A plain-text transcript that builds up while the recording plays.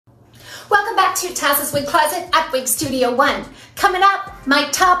Welcome back to TAZS's Wig Closet at Wig Studio One. Coming up, my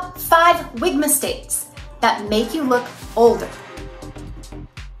top 5 wig mistakes that make you look older.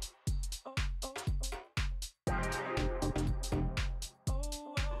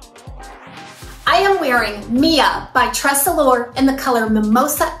 I am wearing Mia by TAZSWIGCLOSET in the color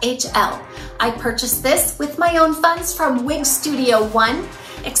Mimosa HL. I purchased this with my own funds from Wig Studio One.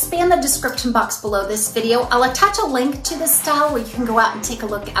 Expand the description box below this video. I'll attach a link to this style where you can go out and take a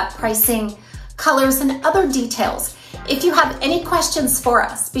look at pricing, colors, and other details. If you have any questions for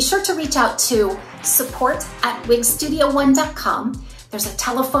us, be sure to reach out to support@wigstudio1.com. There's a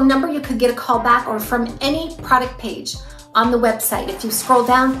telephone number you could get a call back, or from any product page on the website. If you scroll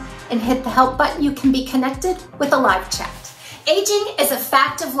down and hit the help button, you can be connected with a live chat. Aging is a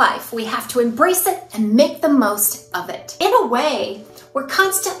fact of life. We have to embrace it and make the most of it. In a way, we're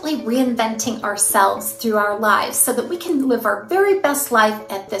constantly reinventing ourselves through our lives so that we can live our very best life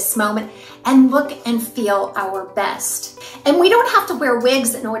at this moment and look and feel our best. And we don't have to wear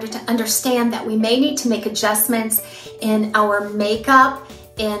wigs in order to understand that we may need to make adjustments in our makeup,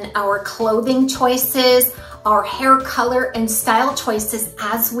 in our clothing choices, our hair color and style choices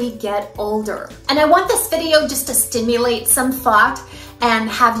as we get older. And I want this video just to stimulate some thought and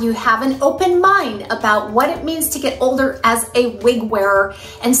have you have an open mind about what it means to get older as a wig wearer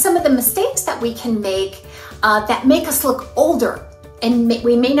and some of the mistakes that we can make that make us look older and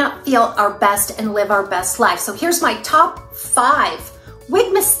we may not feel our best and live our best life. So here's my top 5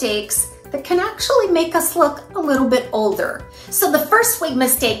 wig mistakes that can actually make us look a little bit older. So the first wig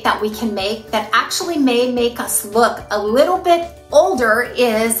mistake that we can make that actually may make us look a little bit older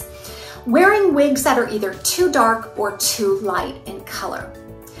is wearing wigs that are either too dark or too light in color.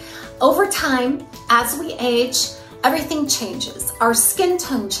 Over time, as we age, everything changes. Our skin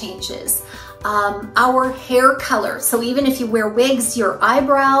tone changes, our hair color. So even if you wear wigs, your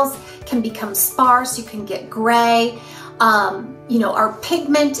eyebrows can become sparse, you can get gray. Our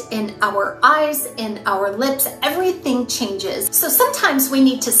pigment in our eyes, in our lips, everything changes. So sometimes we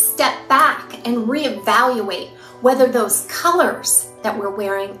need to step back and reevaluate whether those colors that we're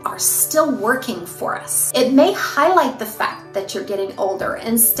wearing are still working for us. It may highlight the fact that you're getting older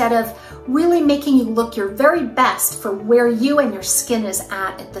instead of really making you look your very best for where you and your skin is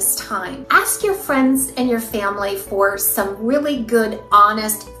at this time. Ask your friends and your family for some really good,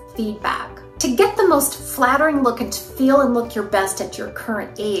 honest feedback. To get the most flattering look and to feel and look your best at your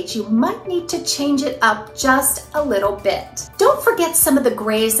current age, you might need to change it up just a little bit. Don't forget some of the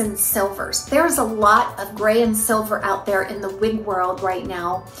grays and silvers. There's a lot of gray and silver out there in the wig world right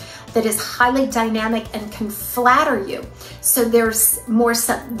now that is highly dynamic and can flatter you. So there's more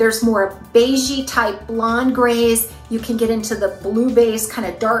beigey type blonde grays. You can get into the blue base, kind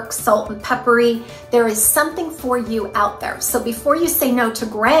of dark salt and peppery. There is something for you out there. So before you say no to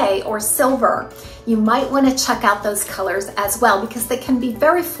gray or silver, you might want to check out those colors as well because they can be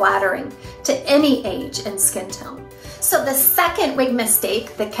very flattering to any age and skin tone. So the second wig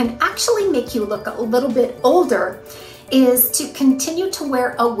mistake that can actually make you look a little bit older is to continue to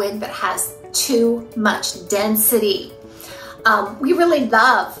wear a wig that has too much density. We really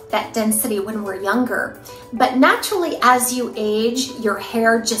love that density when we're younger, but naturally as you age, your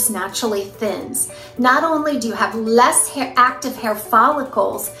hair just naturally thins. Not only do you have less active hair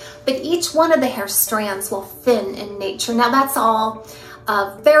follicles, but each one of the hair strands will thin in nature. Now that's all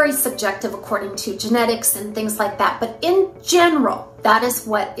very subjective according to genetics and things like that, but in general, that is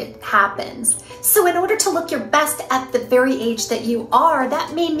what it happens. So in order to look your best at the very age that you are,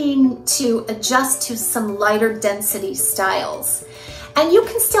 that may mean to adjust to some lighter density styles. And you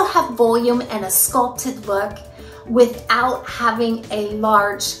can still have volume and a sculpted look without having a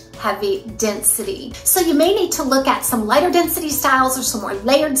large, heavy density. So you may need to look at some lighter density styles or some more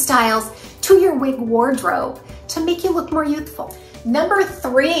layered styles to your wig wardrobe to make you look more youthful. Number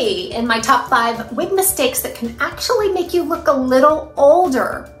 3 in my top 5 wig mistakes that can actually make you look a little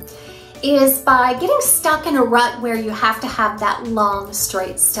older is by getting stuck in a rut where you have to have that long,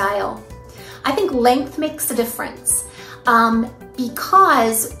 straight style. I think length makes a difference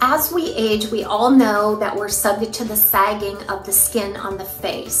because as we age, we all know that we're subject to the sagging of the skin on the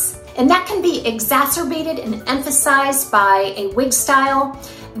face. And that can be exacerbated and emphasized by a wig style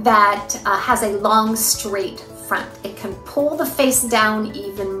that has a long, straight front. It can pull the face down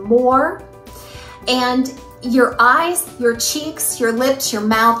even more, and your eyes, your cheeks, your lips, your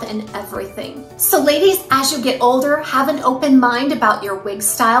mouth, and everything. So ladies, as you get older, have an open mind about your wig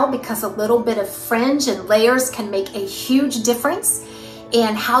style because a little bit of fringe and layers can make a huge difference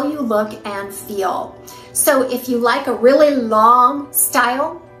in how you look and feel. So if you like a really long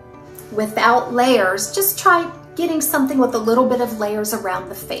style without layers, just try getting something with a little bit of layers around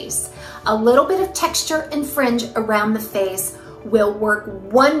the face. A little bit of texture and fringe around the face will work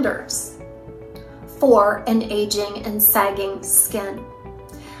wonders for an aging and sagging skin.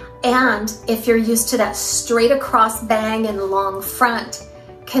 And if you're used to that straight across bang and long front,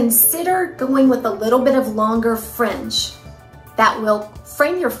 consider going with a little bit of longer fringe that will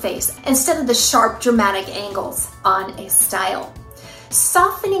frame your face instead of the sharp dramatic angles on a style.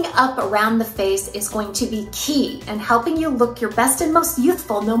 Softening up around the face is going to be key in helping you look your best and most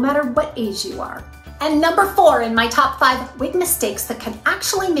youthful no matter what age you are. And number 4 in my top 5 wig mistakes that can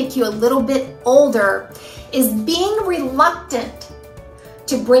actually make you a little bit older is being reluctant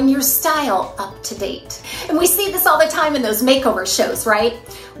to bring your style up to date. And we see this all the time in those makeover shows, right?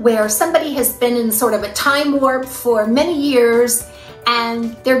 Where somebody has been in sort of a time warp for many years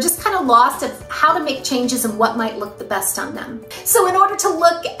and they're just kind of lost of how to make changes and what might look the best on them. So in order to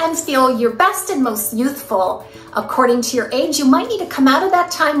look and feel your best and most youthful, according to your age, you might need to come out of that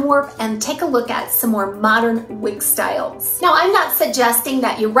time warp and take a look at some more modern wig styles. Now, I'm not suggesting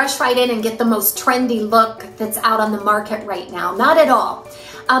that you rush right in and get the most trendy look that's out on the market right now, not at all.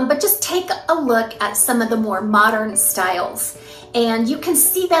 But just take a look at some of the more modern styles. And you can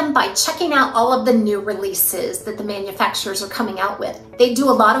see them by checking out all of the new releases that the manufacturers are coming out with. They do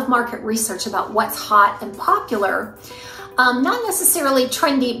a lot of market research about what's hot and popular. Not necessarily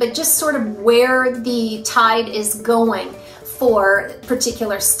trendy, but just sort of where the tide is going for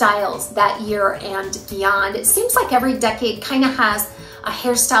particular styles that year and beyond. It seems like every decade kind of has a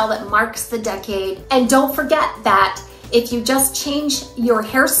hairstyle that marks the decade. And don't forget that if you just change your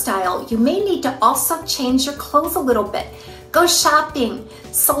hairstyle, you may need to also change your clothes a little bit. Go shopping,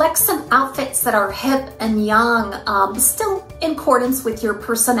 select some outfits that are hip and young, still in accordance with your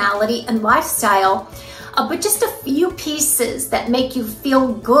personality and lifestyle, but just a few pieces that make you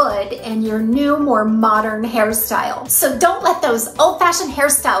feel good in your new, more modern hairstyle. So don't let those old-fashioned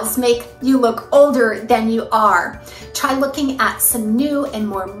hairstyles make you look older than you are. Try looking at some new and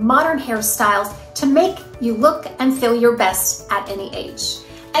more modern hairstyles to make you look and feel your best at any age.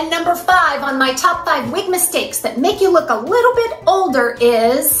 And number 5 on my top 5 wig mistakes that make you look a little bit older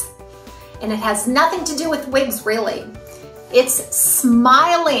is, and it has nothing to do with wigs really, it's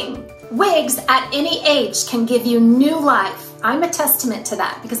smiling. Wigs at any age can give you new life. I'm a testament to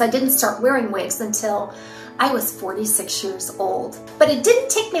that because I didn't start wearing wigs until I was 46 years old. But it didn't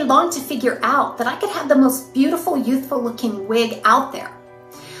take me long to figure out that I could have the most beautiful, youthful looking wig out there.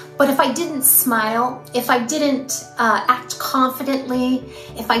 But if I didn't smile, if I didn't act confidently,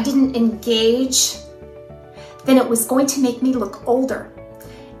 if I didn't engage, then it was going to make me look older.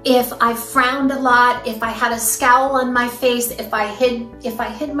 If I frowned a lot, if I had a scowl on my face, if I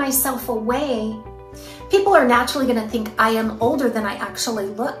hid myself away, people are naturally going to think I am older than I actually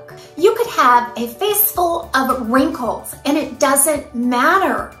look. You could have a face full of wrinkles and it doesn't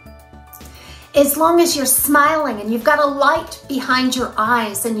matter. As long as you're smiling and you've got a light behind your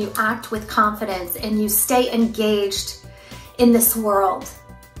eyes and you act with confidence and you stay engaged in this world,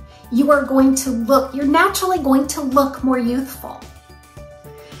 you're naturally going to look more youthful.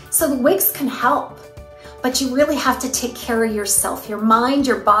 So the wigs can help, but you really have to take care of yourself, your mind,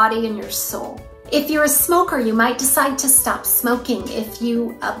 your body, and your soul. If you're a smoker, you might decide to stop smoking. If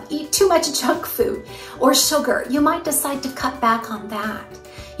you eat too much junk food or sugar, you might decide to cut back on that.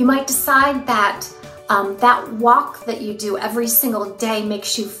 You might decide that that walk that you do every single day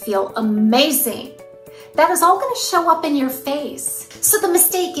makes you feel amazing. That is all going to show up in your face. So the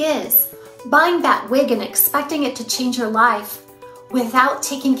mistake is buying that wig and expecting it to change your life without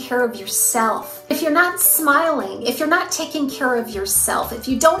taking care of yourself. If you're not smiling, if you're not taking care of yourself, if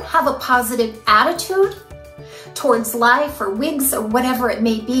you don't have a positive attitude towards life or wigs or whatever it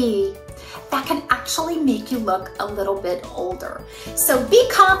may be, that can actually make you look a little bit older. So be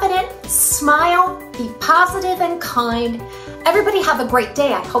confident, smile, be positive and kind. Everybody have a great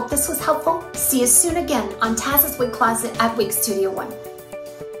day. I hope this was helpful. See you soon again on TAZS's Wig Closet at Wig Studio One.